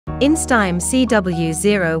Instime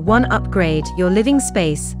CW01 upgrade your living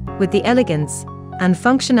space with the elegance and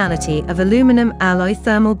functionality of aluminum alloy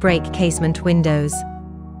thermal break casement windows.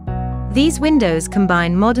 These windows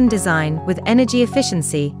combine modern design with energy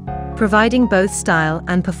efficiency, providing both style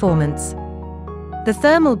and performance. The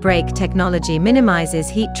thermal break technology minimizes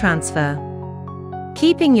heat transfer,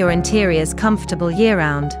 keeping your interiors comfortable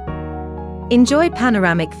year-round. Enjoy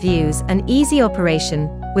panoramic views and easy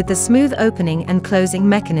operation with the smooth opening and closing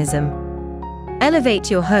mechanism. Elevate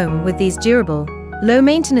your home with these durable,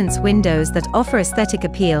 low-maintenance windows that offer aesthetic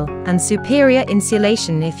appeal and superior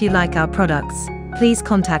insulation. If you like our products, please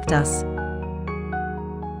contact us.